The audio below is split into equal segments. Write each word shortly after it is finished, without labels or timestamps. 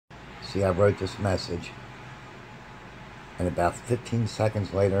See, I wrote this message, and about 15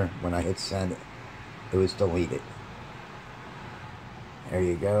 seconds later, when I hit send, it was deleted. There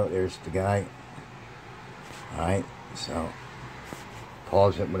you go. There's the guy. Alright, so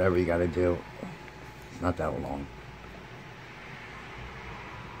pause it, whatever you got to do. It's not that long.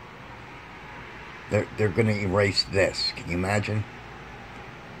 They're going to erase this. Can you imagine?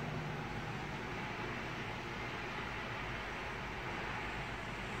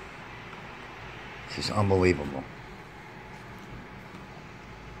 This is unbelievable.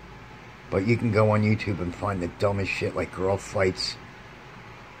 But you can go on YouTube and find the dumbest shit, like girl fights,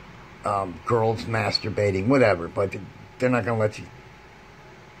 girls masturbating, whatever. But they're not going to let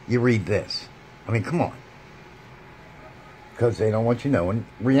you read this. I mean, come on. Because they don't want you knowing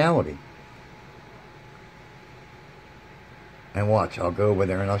reality. And watch, I'll go over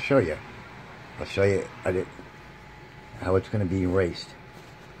there and I'll show you. I'll show you how it's going to be erased.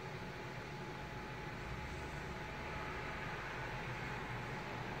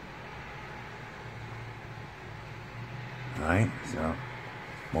 Alright, so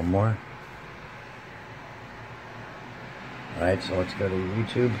one more. Alright, so let's go to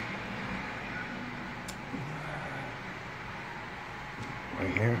YouTube. Right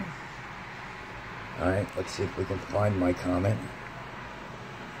here. Alright, let's see if we can find my comment.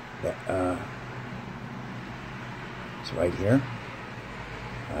 That, it's right here.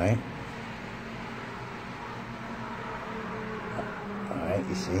 Alright. Alright,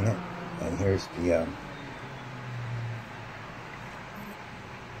 you seen it? And here's the,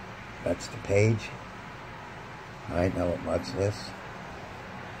 that's the page. Alright, now what's this?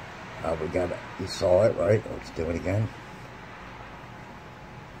 We got it. You saw it, right? Let's do it again.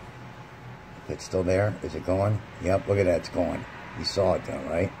 It's still there. Is it gone? Yep, look at that. It's gone. You saw it though,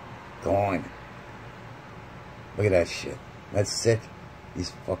 right? Gone. Look at that shit. That's sick.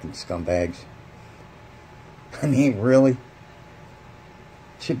 These fucking scumbags. I mean, really?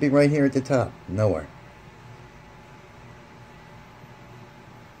 Should be right here at the top. Nowhere.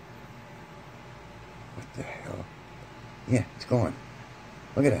 What the hell? Yeah, it's gone.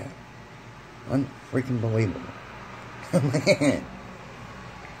 Look at that. Unfreaking believable. Man.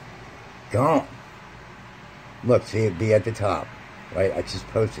 Gone. Look, see, it'd be at the top. Right? I just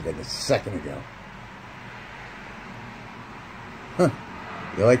posted it a second ago. Huh.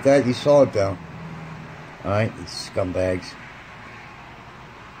 You like that? You saw it, though. Alright, these scumbags.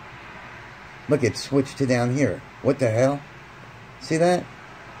 Look, it switched to down here. What the hell? See that?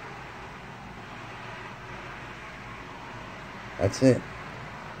 That's it.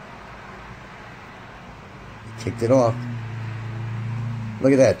 You kicked it off.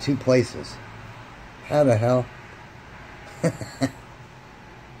 Look at that, 2 places. How the hell?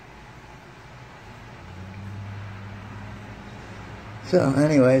 So,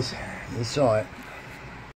 anyways, you saw it.